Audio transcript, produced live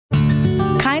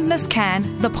Kindness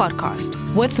Can, the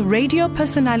podcast, with radio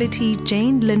personality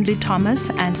Jane Lindley Thomas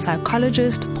and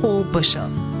psychologist Paul Bushell.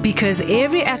 Because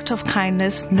every act of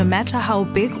kindness, no matter how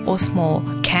big or small,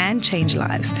 can change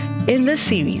lives. In this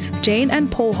series, Jane and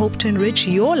Paul hope to enrich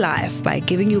your life by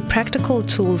giving you practical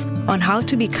tools on how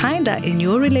to be kinder in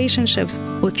your relationships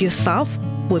with yourself,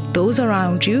 with those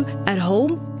around you, at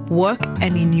home, work,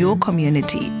 and in your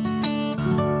community.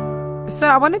 So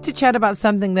I wanted to chat about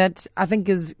something that I think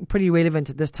is pretty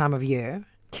relevant at this time of year.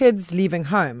 Kids leaving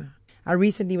home. I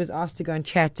recently was asked to go and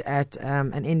chat at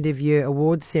an end-of-year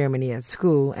awards ceremony at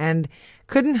school and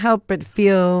couldn't help but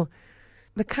feel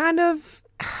the kind of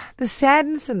the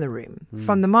sadness in the room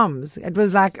from the moms. It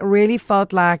was like, it really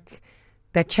felt like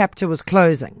that chapter was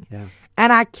closing. Yeah.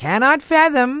 And I cannot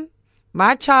fathom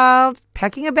my child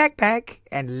packing a backpack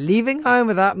and leaving home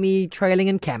without me trailing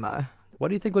in camo. What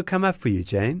do you think would come up for you,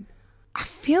 Jane? I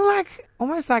feel like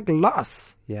almost like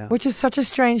loss, Yeah. which is such a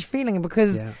strange feeling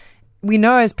because we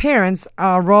know as parents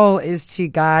our role is to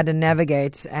guide and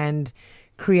navigate and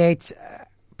create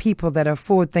people that are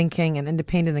forward-thinking and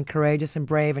independent and courageous and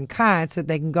brave and kind so that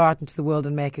they can go out into the world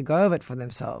and make a go of it for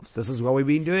themselves. This is what we've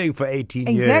been doing for 18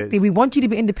 years. Exactly. We want you to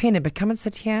be independent, but come and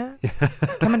sit here.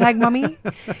 Come and hug mommy.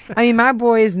 I mean, my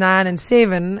boys 9 and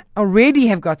 7 already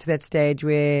have got to that stage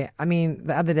where, I mean,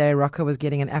 the other day Rocco was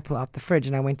getting an apple out the fridge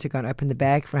and I went to go and open the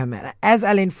bag for him. And as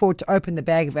I leaned forward to open the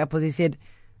bag of apples, he said,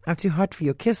 "I'm too hot for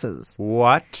your kisses."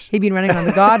 What? He'd been running around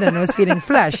the garden and was feeling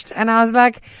flushed. And I was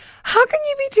like, how can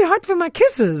you be too hot for my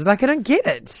kisses? Like, I don't get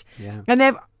it. Yeah. And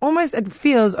they've almost, it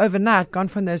feels overnight, gone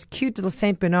from those cute little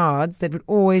St. Bernards that would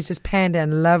always just pander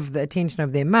and love the attention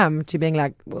of their mum to being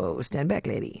like, whoa, stand back,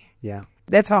 lady. Yeah.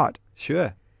 That's hard.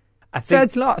 Sure. So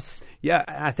it's loss. Yeah,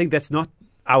 I think that's not,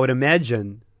 I would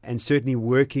imagine, and certainly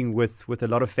working with a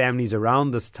lot of families around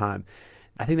this time,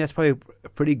 I think that's probably a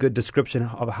pretty good description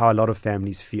of how a lot of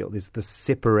families feel. There's this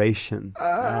separation.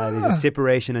 There's a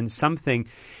separation and something,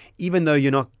 even though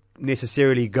you're not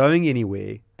necessarily going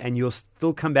anywhere and you'll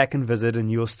still come back and visit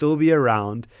and you'll still be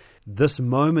around, this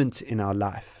moment in our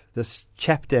life, this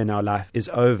chapter in our life is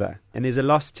over. And there's a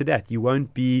loss to that. You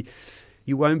won't be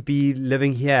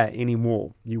living here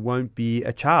anymore. You won't be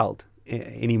a child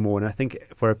anymore. And I think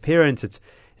for a parent, it's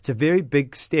a very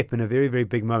big step and a very, very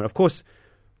big moment. Of course,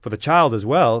 for the child as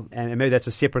well, and maybe that's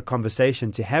a separate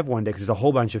conversation to have one day because there's a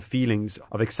whole bunch of feelings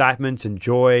of excitement and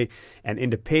joy and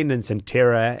independence and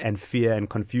terror and fear and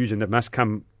confusion that must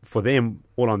come for them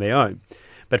all on their own.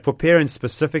 But for parents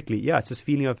specifically, it's this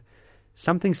feeling of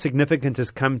something significant has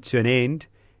come to an end,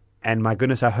 and my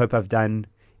goodness, I hope I've done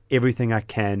everything I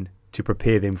can to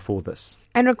prepare them for this.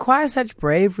 And requires such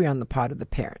bravery on the part of the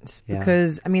parents. Yeah.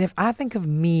 Because, I mean, if I think of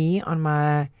me on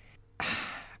my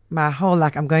whole,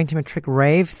 like, I'm going to matric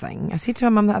rave thing. I said to my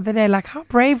mum the other day, like, how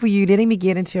brave were you letting me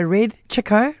get into a red,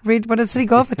 what is City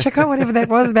Golf, the Chico, whatever that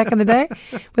was back in the day,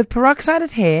 with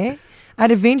peroxided hair.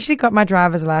 I'd eventually got my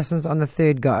driver's license on the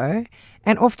third go,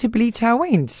 and off to Bleach I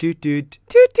went. Toot, toot.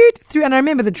 Toot, toot, through, and I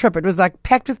remember the trip. It was like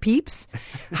packed with peeps,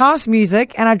 house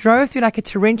music, and I drove through like a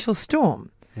torrential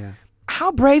storm. Yeah.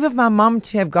 How brave of my mum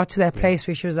to have got to that place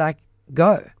where she was like,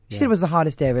 go. She said it was the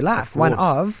hardest day of her life. One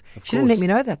of. She didn't let me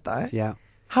know that though. Yeah.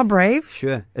 How brave.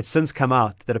 Sure. It's since come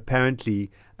out that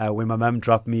apparently when my mum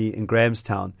dropped me in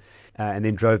Grahamstown and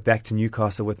then drove back to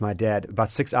Newcastle with my dad,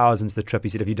 about 6 hours into the trip, he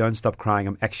said, if you don't stop crying,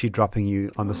 I'm actually dropping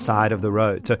you on the side of the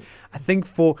road. So I think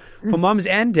for mums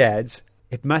and dads,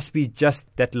 it must be just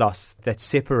that loss, that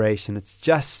separation. It's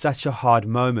just such a hard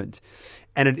moment.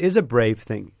 And it is a brave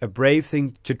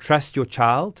thing to trust your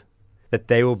child that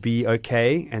they will be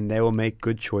okay and they will make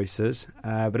good choices.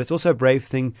 But it's also a brave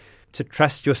thing to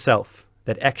trust yourself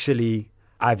that actually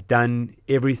I've done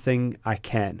everything I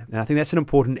can. And I think that's an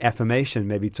important affirmation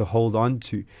maybe to hold on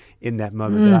to in that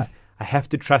moment. That I have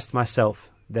to trust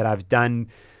myself that I've done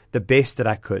the best that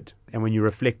I could. And when you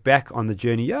reflect back on the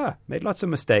journey, made lots of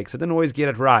mistakes. I didn't always get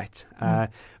it right,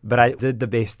 but I did the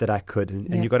best that I could.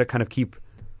 And you've got to kind of keep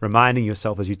reminding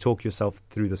yourself as you talk yourself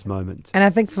through this moment. And I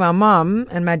think for my mom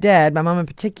and my dad, my mom in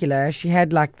particular, she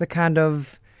had like the kind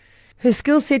of, her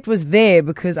skill set was there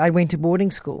because I went to boarding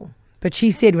school. But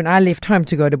she said when I left home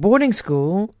to go to boarding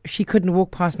school, she couldn't walk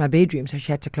past my bedroom, so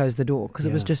she had to close the door because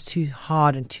it was just too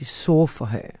hard and too sore for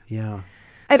her. Yeah.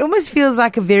 It almost feels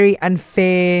like a very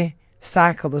unfair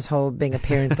cycle, this whole being a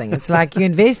parent thing. It's like you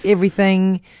invest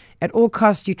everything, at all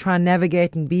costs you try and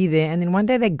navigate and be there, and then one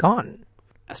day they're gone.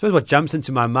 I suppose what jumps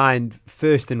into my mind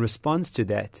first in response to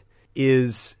that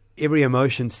is every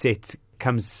emotion set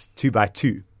comes 2 by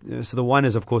 2. So the one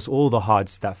is, of course, all the hard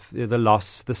stuff, the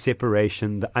loss, the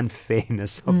separation, the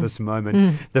unfairness of this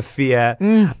moment, the fear.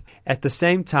 At the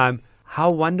same time,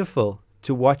 how wonderful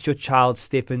to watch your child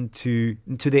step into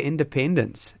their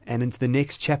independence and into the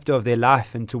next chapter of their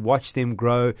life, and to watch them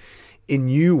grow in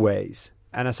new ways.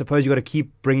 And I suppose you've got to keep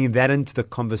bringing that into the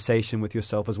conversation with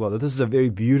yourself as well, that this is a very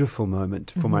beautiful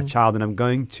moment for my child, and I'm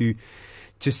going to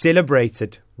celebrate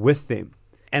it with them.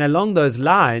 And along those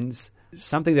lines,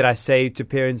 something that I say to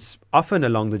parents often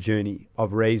along the journey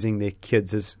of raising their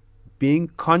kids is being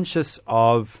conscious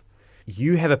of,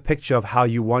 you have a picture of how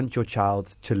you want your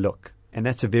child to look. And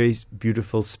that's a very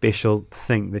beautiful, special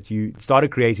thing that you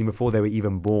started creating before they were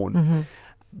even born.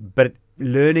 But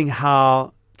learning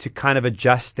how to kind of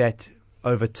adjust that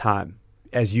over time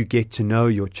as you get to know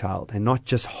your child, and not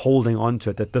just holding on to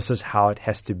it, that this is how it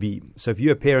has to be. So if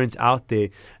you're a parent out there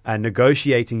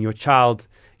negotiating your child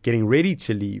getting ready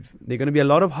to leave, there are going to be a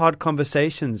lot of hard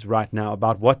conversations right now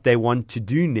about what they want to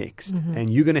do next. And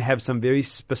you're going to have some very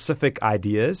specific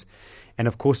ideas. And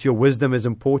of course, your wisdom is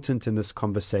important in this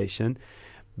conversation.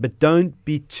 But don't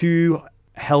be too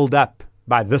held up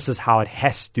by this is how it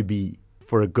has to be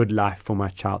for a good life for my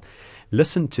child.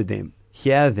 Listen to them,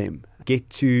 hear them, get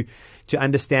to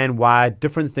understand why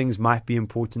different things might be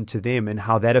important to them and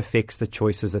how that affects the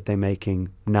choices that they're making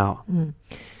now.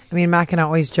 I mean, Mark and I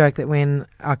always joke that when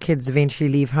our kids eventually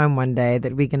leave home one day,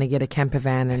 that we're going to get a camper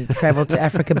van and travel to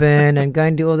Africa Burn and go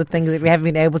and do all the things that we haven't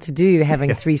been able to do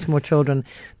having 3 small children.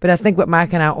 But I think what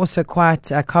Mark and I are also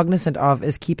quite cognizant of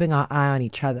is keeping our eye on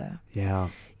each other. Yeah.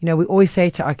 You know, we always say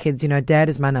to our kids, you know, Dad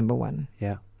is my number one.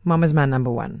 Yeah. Mom is my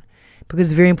number one. Because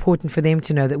it's very important for them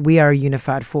to know that we are a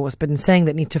unified force. But in saying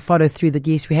that, need to follow through that,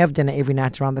 yes, we have dinner every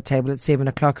night around the table at 7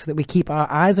 o'clock so that we keep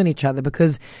our eyes on each other,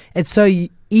 because it's so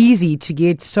easy to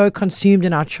get so consumed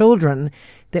in our children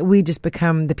that we just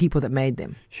become the people that made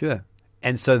them. Sure.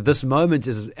 And so this moment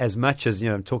is as much as,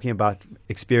 I'm talking about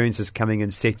experiences coming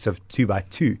in sets of 2 by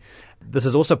 2. This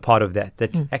is also part of that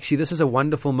actually this is a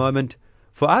wonderful moment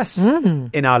for us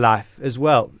in our life as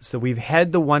well. So we've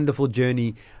had the wonderful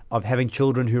journey of having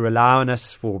children who rely on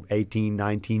us for 18,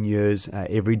 19 years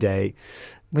every day.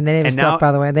 When they never And stop, now-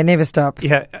 by the way. They never stop.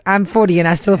 Yeah. I'm 40 and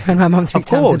I still phone my mom 3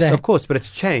 times a day. Of course, but it's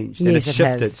changed and Yes, it's it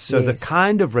shifted. has. So Yes. the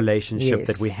kind of relationship Yes.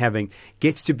 that we're having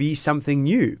gets to be something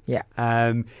new. Yeah.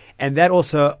 And that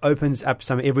also opens up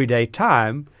some everyday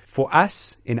time for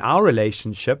us in our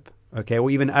relationship, okay,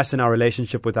 or even us in our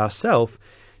relationship with ourselves,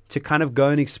 to kind of go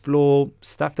and explore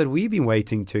stuff that we've been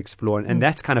waiting to explore. And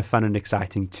that's kind of fun and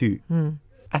exciting too.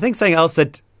 I think something else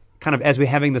that kind of, as we're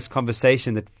having this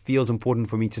conversation, that feels important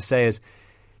for me to say is,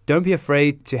 don't be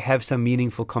afraid to have some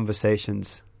meaningful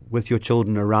conversations with your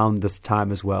children around this time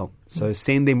as well. So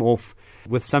send them off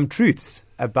with some truths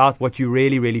about what you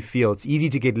really, really feel. It's easy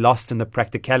to get lost in the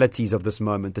practicalities of this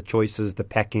moment, the choices, the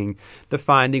packing, the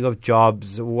finding of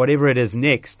jobs, whatever it is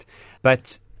next.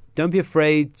 But don't be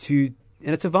afraid to,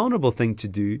 and it's a vulnerable thing to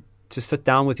do, to sit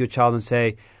down with your child and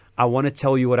say, I want to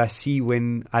tell you what I see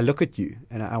when I look at you.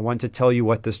 And I want to tell you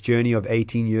what this journey of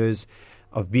 18 years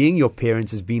of being your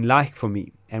parents has been like for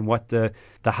me, and what the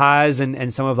highs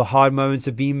and some of the hard moments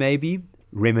have been. Maybe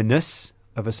reminisce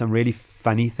over some really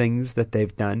funny things that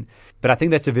they've done. But I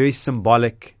think that's a very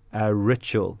symbolic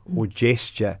ritual or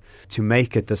gesture to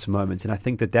make at this moment. And I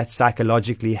think that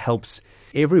psychologically helps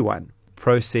everyone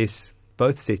process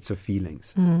both sets of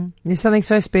feelings. There's something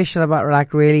so special about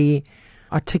like really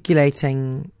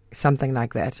articulating something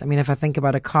like that. I mean, if I think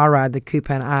about a car ride that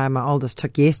Cooper and I, my oldest,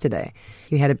 took yesterday,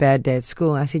 he had a bad day at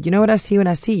school. And I said, you know what I see when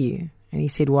I see you? And he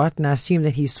said, what? And I assumed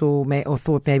that he saw or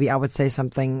thought maybe I would say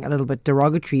something a little bit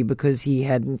derogatory because he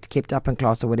hadn't kept up in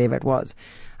class or whatever it was.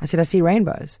 I said, I see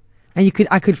rainbows. And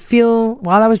I could feel,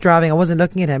 while I was driving, I wasn't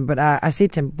looking at him, but I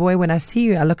said to him, boy, when I see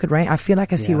you, I look at I feel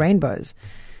like I see rainbows.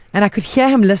 And I could hear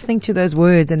him listening to those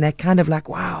words, and that kind of like,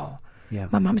 wow,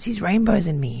 my mum sees rainbows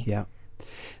in me. Yeah.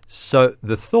 So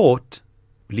the thought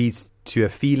leads to a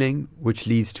feeling, which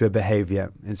leads to a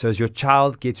behavior. And so as your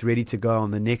child gets ready to go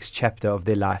on the next chapter of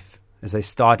their life, as they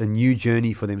start a new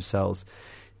journey for themselves,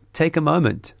 take a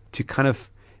moment to kind of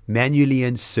manually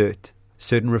insert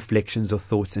certain reflections or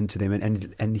thoughts into them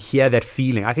and hear that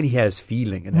feeling. I can hear his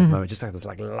feeling in that moment, just like this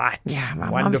like light, my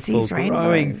mum wonderful, sees growing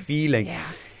rainbows. feeling. Yeah.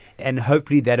 And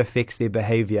hopefully that affects their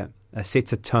behavior,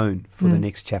 sets a tone for the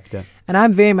next chapter. And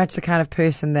I'm very much the kind of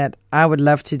person that I would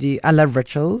love to do. I love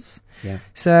rituals. Yeah.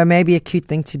 So maybe a cute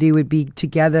thing to do would be to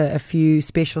gather a few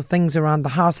special things around the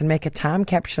house and make a time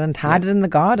capsule and hide it in the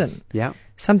garden. Yeah.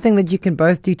 Something that you can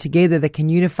both do together that can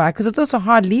unify, because it's also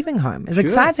hard leaving home. As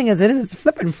exciting as it is, it's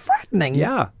flipping frightening.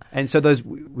 Yeah. And so those,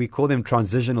 we call them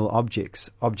transitional objects.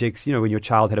 Objects, when your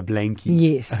child had a blankie.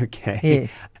 Yes. Okay.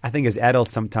 Yes. I think as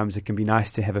adults, sometimes it can be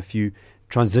nice to have a few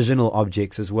transitional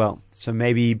objects as well. So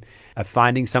maybe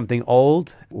finding something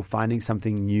old or finding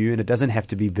something new, and it doesn't have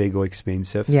to be big or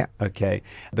expensive. Yeah. Okay.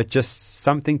 But just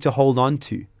something to hold on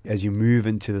to as you move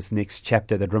into this next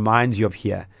chapter that reminds you of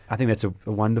here. I think that's a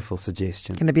wonderful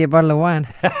suggestion. Can it be a bottle of wine?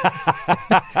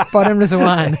 Bottomless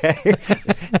wine.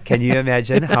 Can you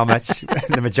imagine how much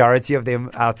the majority of them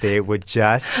out there would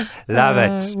just love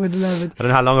it? Would love it. I don't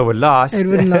know how long it would last. It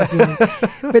wouldn't last long.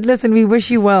 But listen, we wish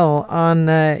you well on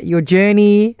your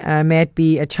journey. May it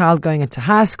be a child going into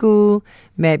high school.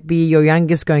 May it be your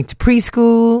youngest going to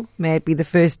preschool. May it be the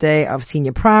first day of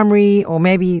senior primary, or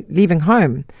maybe leaving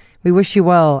home. We wish you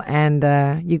well, and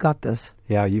you got this.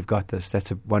 Yeah, you've got this.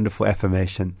 That's a wonderful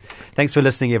affirmation. Thanks for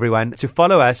listening, everyone. To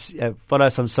follow us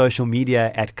on social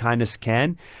media at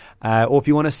KindnessCan. Or if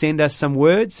you want to send us some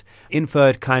words,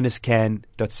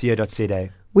 info@kindnesscan.co.za.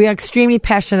 We are extremely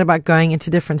passionate about going into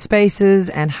different spaces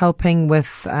and helping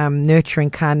with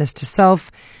nurturing kindness to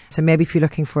self. So maybe if you're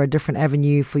looking for a different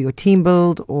avenue for your team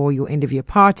build or your end of year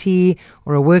party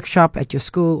or a workshop at your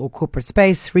school or corporate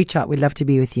space, reach out. We'd love to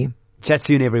be with you. Chat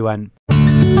soon, everyone.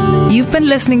 You've been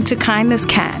listening to Kindness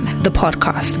Can, the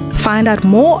podcast. Find out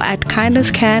more at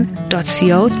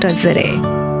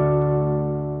kindnesscan.co.za.